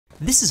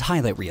This is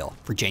Highlight Reel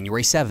for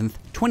January 7th,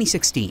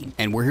 2016,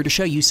 and we're here to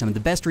show you some of the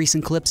best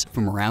recent clips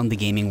from around the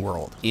gaming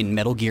world. In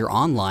Metal Gear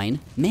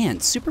Online, man,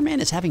 Superman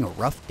is having a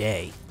rough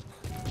day.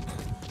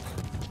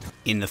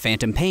 In The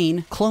Phantom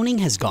Pain, cloning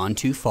has gone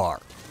too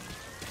far.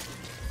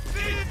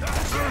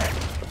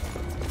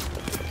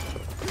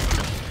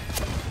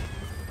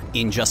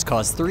 In Just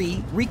Cause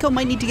 3, Rico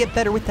might need to get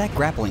better with that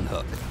grappling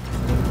hook.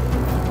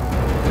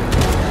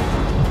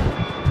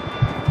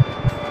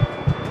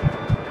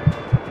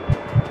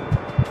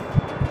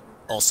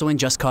 Also in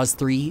Just Cause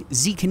 3,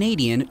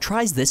 ZeCanadian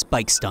tries this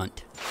bike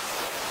stunt.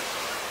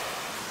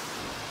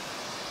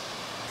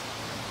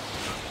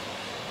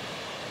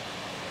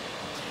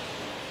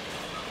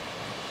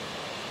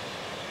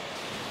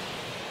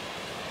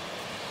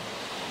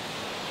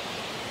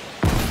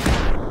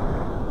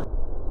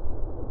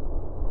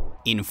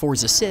 In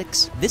Forza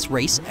 6, this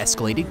race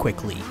escalated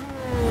quickly.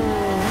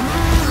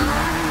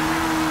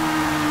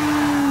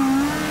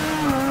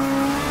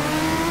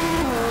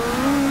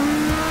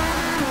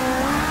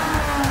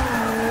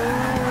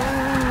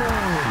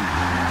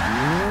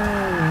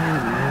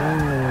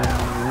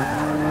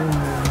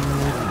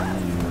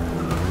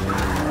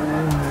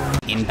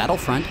 In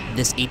Battlefront,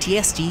 this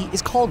ATST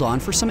is called on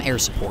for some air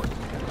support.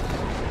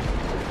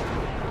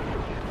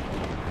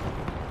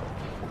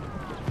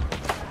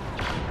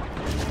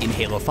 In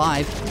Halo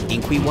 5,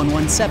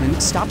 Inqui-117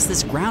 stops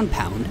this ground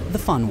pound the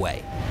fun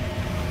way.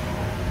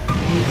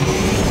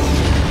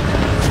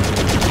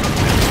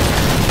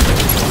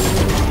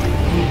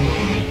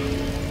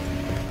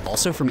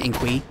 Also from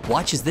Inqui,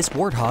 watch as this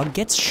warthog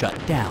gets shut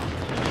down.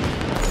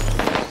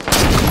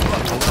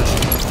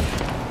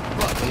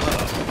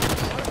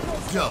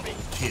 Double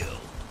kill.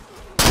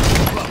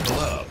 Buckle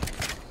up.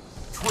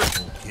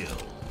 Triple kill.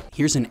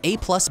 Here's an A+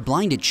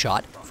 blinded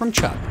shot from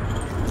Chuck.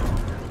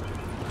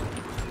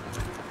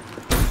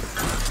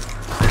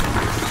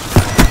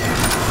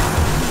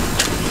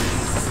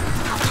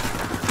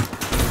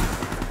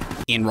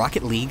 In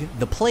Rocket League,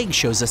 the Plague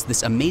shows us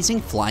this amazing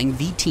flying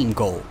V team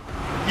goal.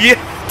 Yeah,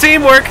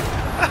 teamwork!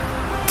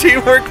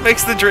 Teamwork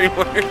makes the dream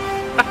work.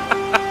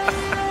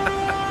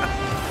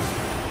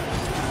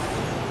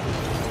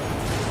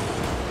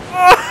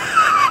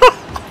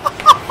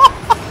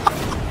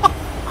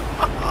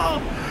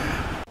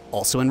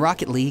 Also in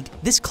Rocket League,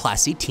 this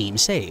classy team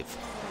save.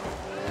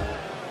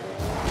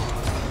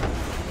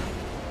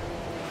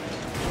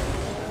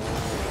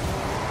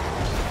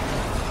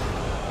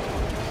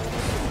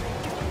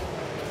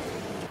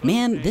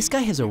 Man, this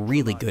guy has a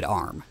really good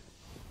arm.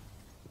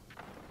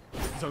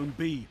 Zone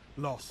B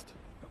lost.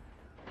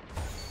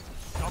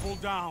 Double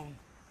down.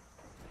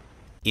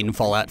 In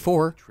Fallout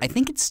 4, I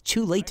think it's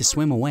too late to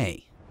swim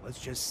away. Let's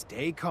just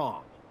stay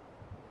calm.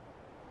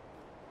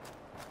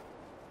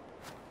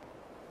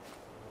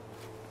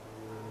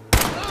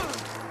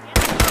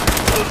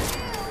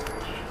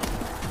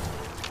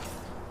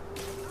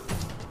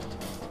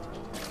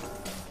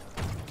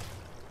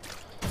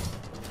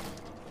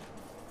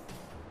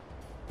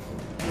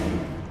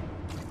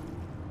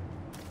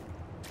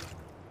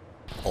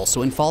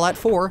 Also in Fallout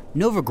 4,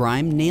 Nova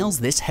Grime nails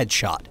this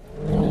headshot.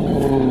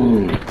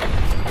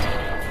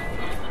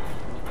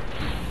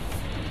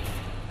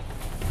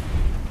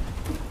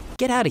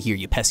 Get out of here,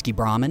 you pesky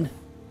Brahmin.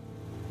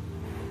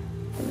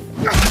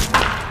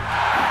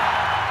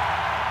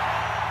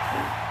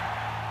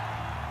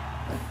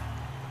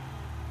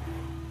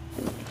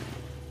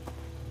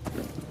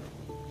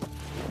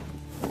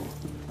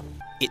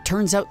 It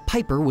turns out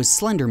Piper was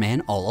Slender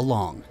Man all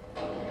along.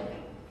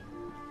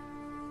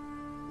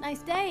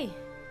 Nice day.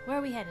 Where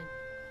are we headed?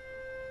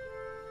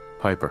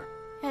 Piper.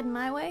 Heading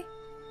my way?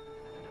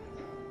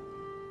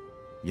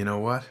 You know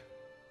what?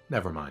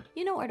 Never mind.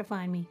 You know where to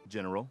find me.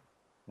 General,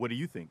 what do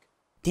you think?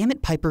 Damn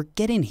it, Piper,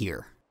 get in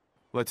here.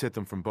 Let's hit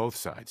them from both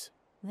sides.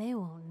 They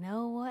won't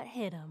know what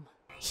hit them.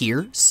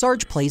 Here,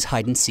 Sarge plays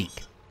hide and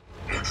seek.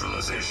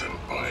 Neutralization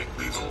by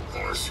lethal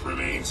force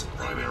remains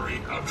primary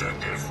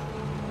objective.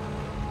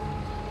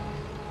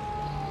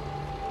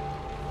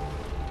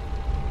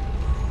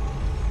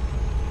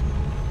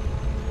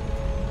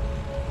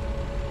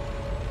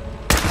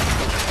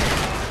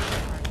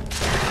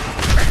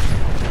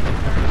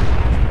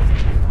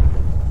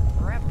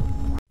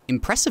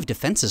 Impressive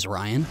defenses,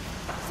 Ryan.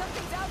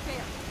 Something's out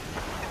there.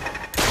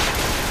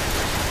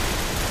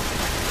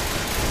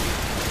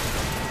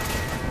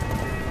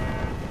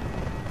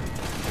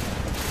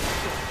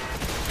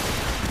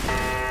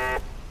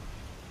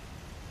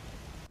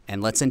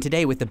 And let's end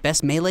today with the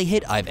best melee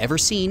hit I've ever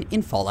seen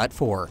in Fallout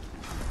 4.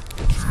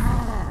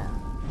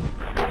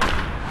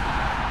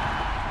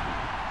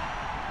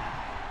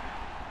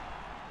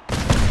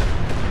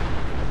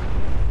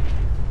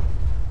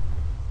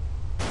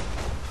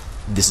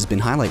 This has been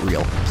Highlight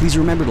Reel. Please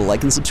remember to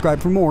like and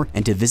subscribe for more,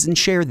 and to visit and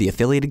share the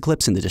affiliated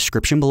clips in the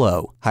description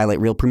below. Highlight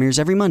Reel premieres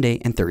every Monday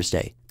and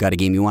Thursday. Got a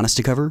game you want us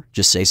to cover?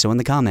 Just say so in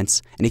the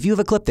comments. And if you have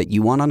a clip that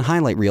you want on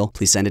Highlight Reel,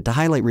 please send it to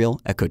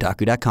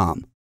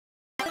highlightreel@kotaku.com.